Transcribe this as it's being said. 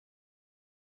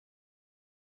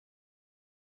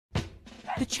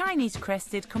The Chinese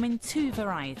Crested come in two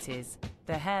varieties.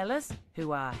 The hairless,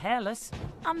 who are hairless,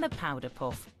 and the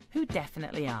Powderpuff, who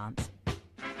definitely aren't.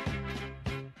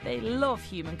 They love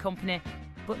human company,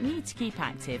 but need to keep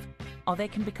active, or they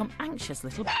can become anxious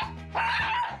little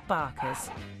barkers.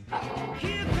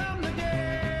 Here come the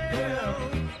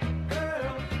girls.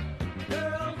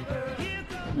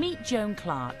 Meet Joan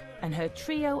Clark and her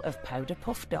trio of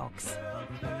Powderpuff dogs.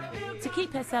 To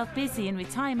keep herself busy in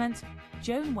retirement,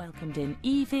 Joan welcomed in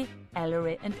Evie,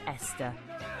 Ellery and Esther.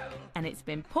 And it's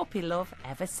been puppy love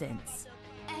ever since.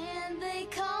 And they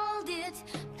called it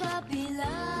puppy love.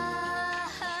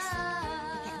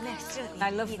 I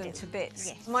love them to bits.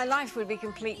 Yes. My life would be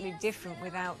completely different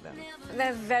without them.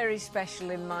 They're very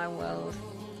special in my world.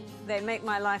 They make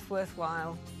my life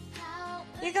worthwhile.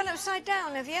 You've gone upside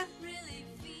down, have you?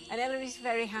 And Ellery's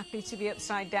very happy to be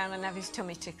upside down and have his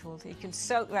tummy tickled. You can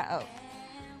soak that up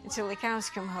until the cows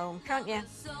come home, can't you?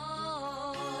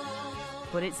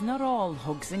 But it's not all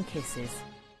hugs and kisses.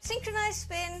 Synchronised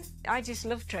spin. I just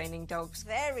love training dogs.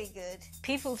 Very good.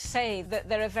 People say that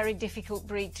they're a very difficult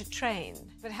breed to train,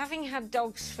 but having had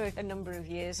dogs for a number of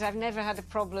years, I've never had a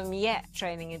problem yet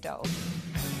training a dog.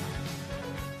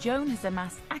 Joan has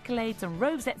amassed accolades and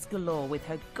rosettes galore with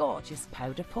her gorgeous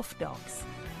Powderpuff dogs.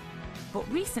 But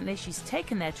recently she's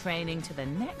taken their training to the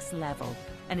next level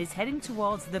and is heading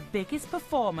towards the biggest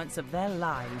performance of their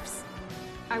lives.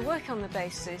 I work on the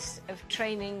basis of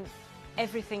training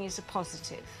everything is a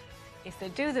positive. If they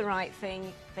do the right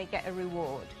thing, they get a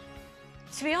reward.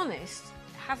 To be honest,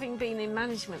 having been in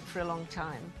management for a long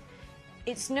time,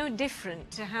 it's no different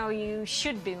to how you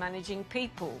should be managing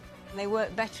people. They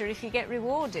work better if you get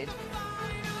rewarded.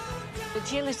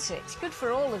 Agility, it's good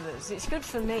for all of us. It's good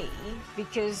for me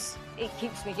because it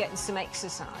keeps me getting some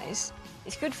exercise.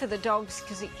 It's good for the dogs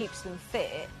because it keeps them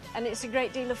fit, and it's a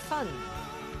great deal of fun.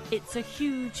 It's a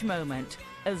huge moment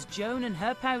as Joan and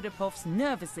her Powderpuffs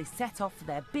nervously set off for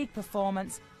their big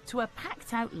performance to a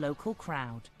packed-out local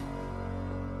crowd.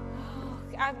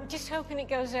 I'm just hoping it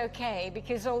goes okay,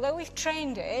 because although we've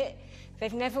trained it,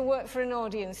 they've never worked for an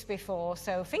audience before,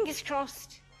 so fingers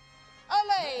crossed.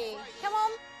 Ole! Come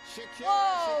on!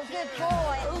 Whoa, good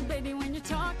boy! Oh, baby, when you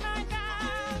talk like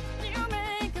that, you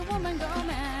make a woman go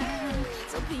mad.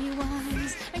 So be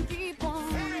wise and keep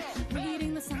on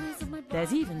reading the signs of my body.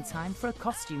 There's even time for a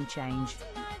costume change.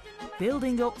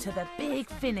 Building up to the big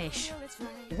finish.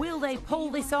 Will they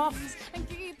pull this off?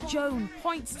 Joan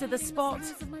points to the spot,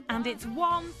 and it's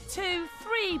 1, 2,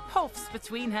 3 puffs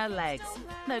between her legs.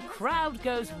 The crowd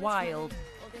goes wild.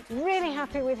 Really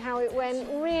happy with how it went,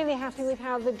 really happy with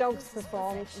how the dogs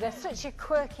performed. They're such a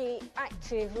quirky,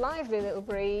 active, lively little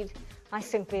breed. I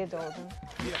simply adore them.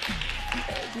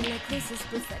 Like this is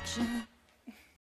perfection.